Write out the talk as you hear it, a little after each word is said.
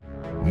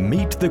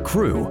Meet the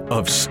crew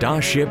of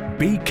Starship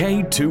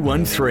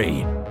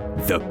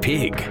BK-213, the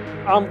Pig.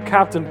 I'm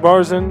Captain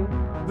Burzin.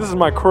 This is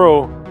my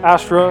crew.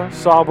 Astra,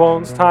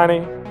 Sawbones,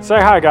 Tiny. Say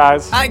hi,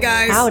 guys. Hi,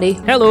 guys. Howdy.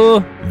 Hello.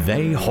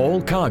 They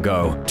haul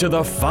cargo to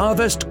the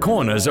farthest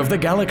corners of the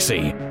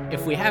galaxy.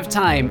 If we have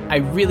time, I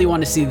really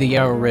want to see the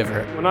Yarrow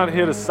River. We're not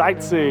here to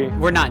sightsee.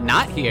 We're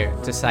not here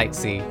to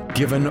sightsee.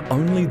 Given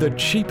only the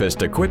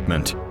cheapest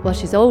equipment, Well,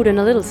 she's old and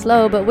a little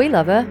slow, but we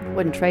love her.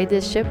 Wouldn't trade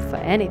this ship for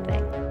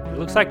anything. It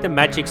looks like the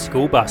magic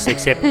school bus,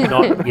 except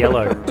not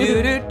yellow.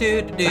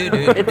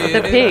 It's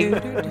the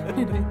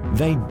Pig.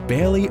 they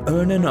barely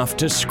earn enough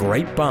to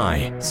scrape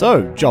by.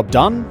 So, job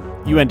done.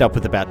 You end up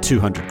with about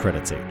 200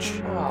 credits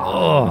each.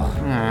 Oh.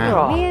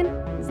 Man,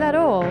 is that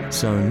all?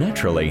 So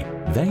naturally,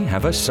 they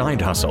have a side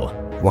hustle.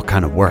 What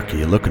kind of work are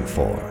you looking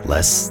for?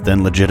 Less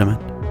than legitimate?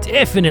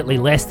 Definitely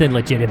less than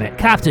legitimate.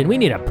 Captain, we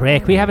need a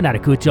break. We haven't had a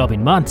good job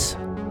in months.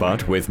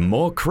 But with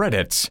more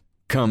credits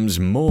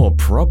comes more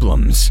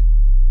problems.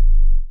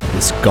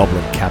 This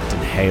goblin captain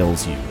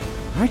hails you.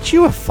 Aren't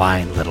you a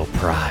fine little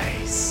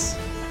prize?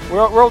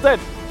 We're all dead.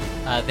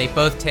 They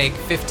both take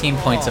 15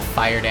 points of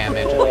fire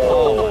damage.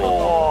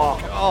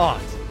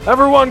 God.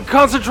 Everyone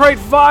concentrate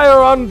fire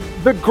on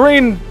the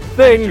green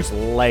thing. Just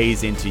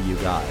lays into you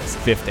guys.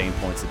 15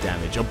 points of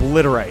damage.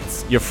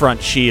 Obliterates your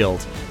front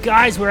shield.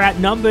 Guys, we're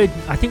outnumbered.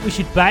 I think we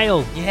should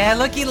bail. Yeah,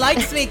 look, he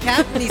likes me,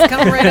 Captain. He's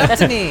coming right up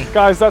to me.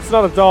 Guys, that's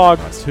not a dog.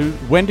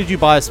 When did you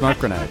buy a smoke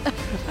grenade?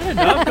 I don't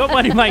know. I've got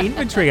one in my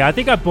inventory. I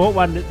think I bought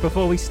one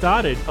before we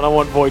started. I don't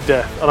want void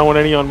death. I don't want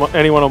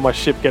anyone on my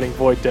ship getting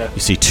void death.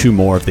 You see two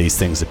more of these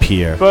things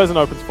appear, Burzin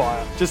opens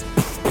fire. Just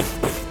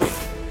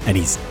and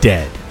he's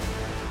dead.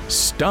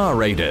 Star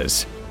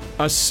Raiders,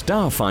 a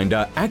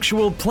Starfinder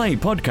actual play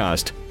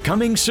podcast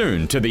coming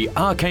soon to the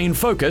Arcane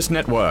Focus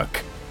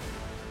Network.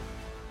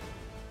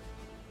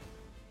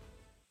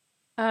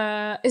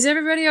 Is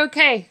everybody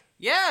okay?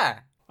 Yeah.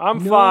 I'm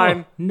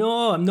fine.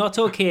 No, I'm not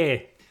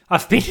okay.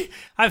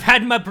 I've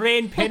had my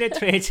brain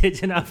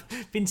penetrated and I've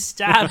been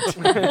stabbed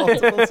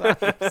multiple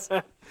times.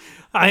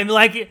 I'm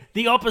like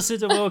the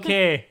opposite of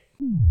okay.